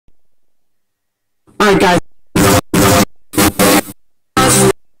Alright, guys.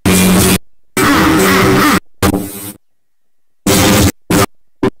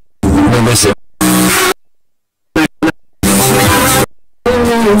 Listen.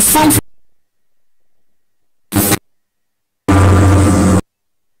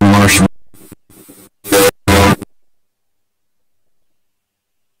 Marshmallow.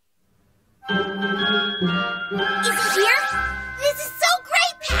 Is he here? This is so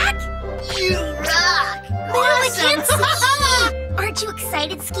great, Pac! You rock! Awesome! Aren't you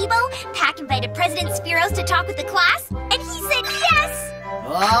excited, Skibo? Pac invited President Spiros to talk with the class, and he said yes!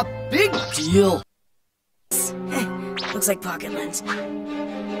 Big deal. Looks like pocket lens.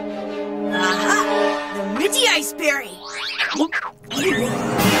 Aha! The Minty Ice Berry!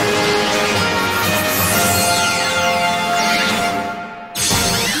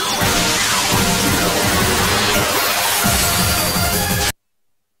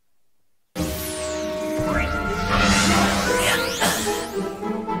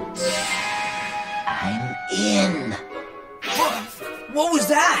 I'm in. What was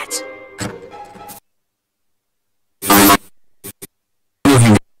that?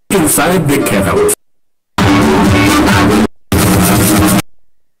 Inside the kettle.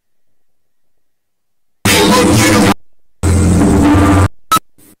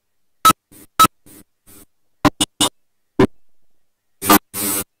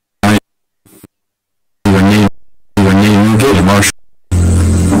 Your name, get Marshall.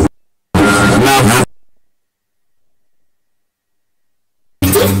 Now,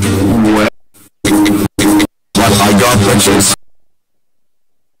 well, I got riches.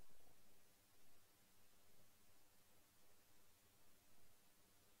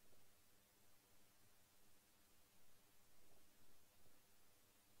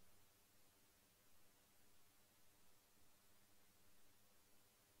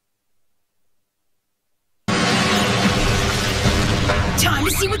 Time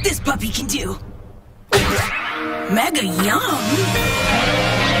to see what this puppy can do. Mega yum!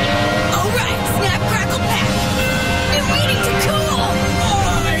 Alright, snap, crackle, pack! I'm waiting to cool!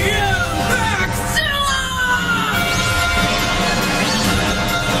 I am Baxilla!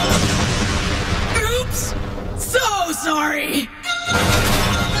 Oops! So sorry!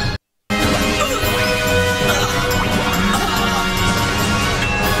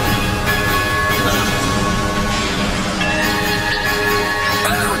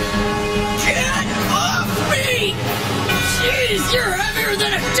 Jeez, you're heavier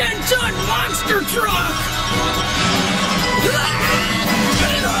than a 10-ton monster truck!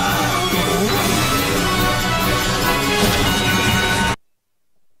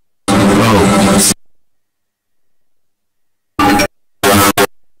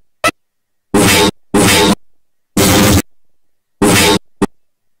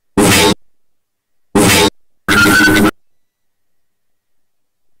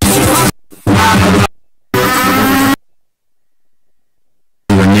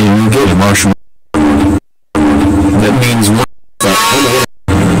 Marshmallow. That means what?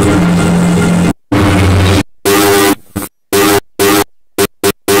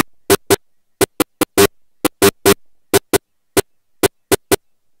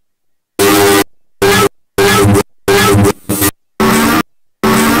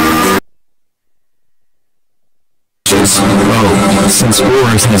 Oh, since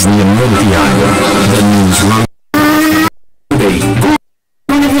Boris has the immunity island, that means Rose.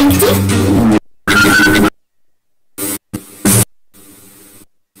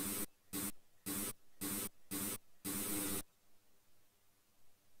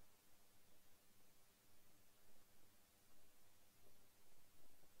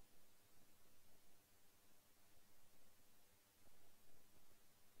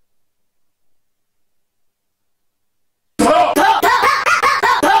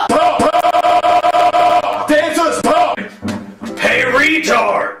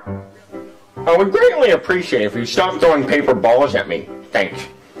 I would greatly appreciate if you stopped throwing paper balls at me. Thanks.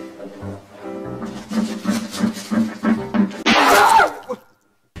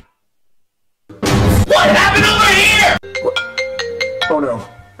 What happened over here? Oh no.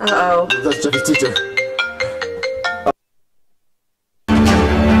 Uh-oh. That's Jeffy's teacher.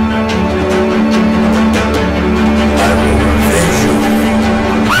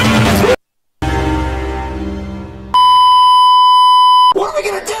 What are we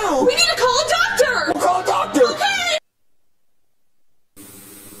gonna do? We need to call a doctor! We'll call a doctor! Okay!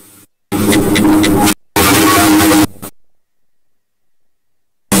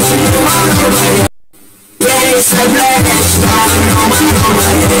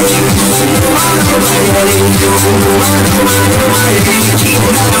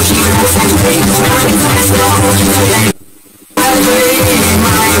 Keep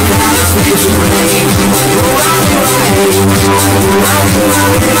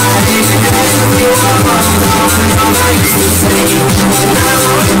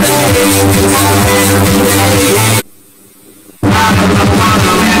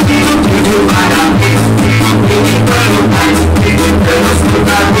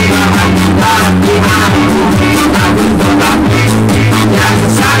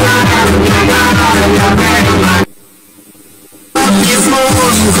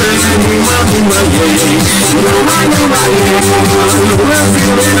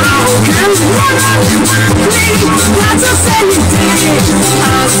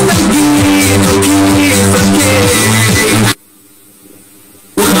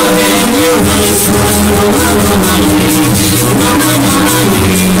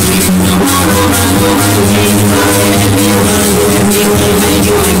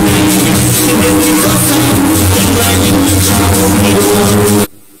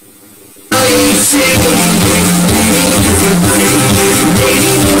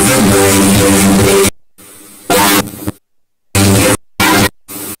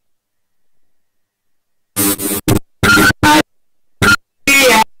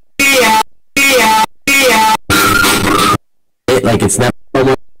Like it's never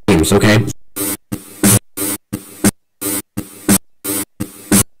one games, okay?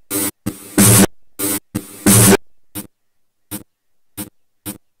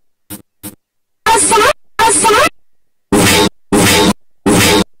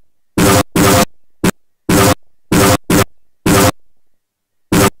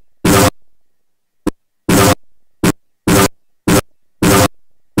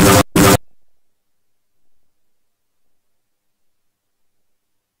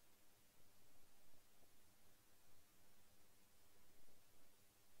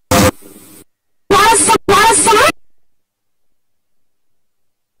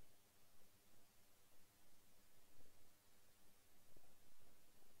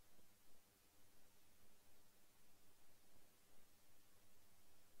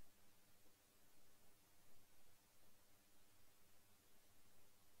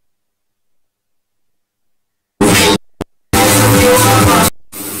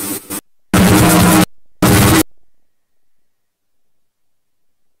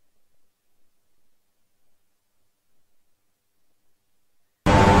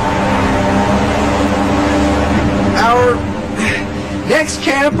 Next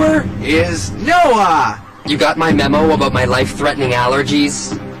camper is Noah. You got my memo about my life-threatening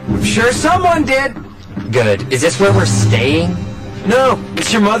allergies? I'm sure someone did. Good. Is this where we're staying? No,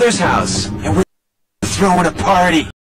 it's your mother's house, and we're throwing a party.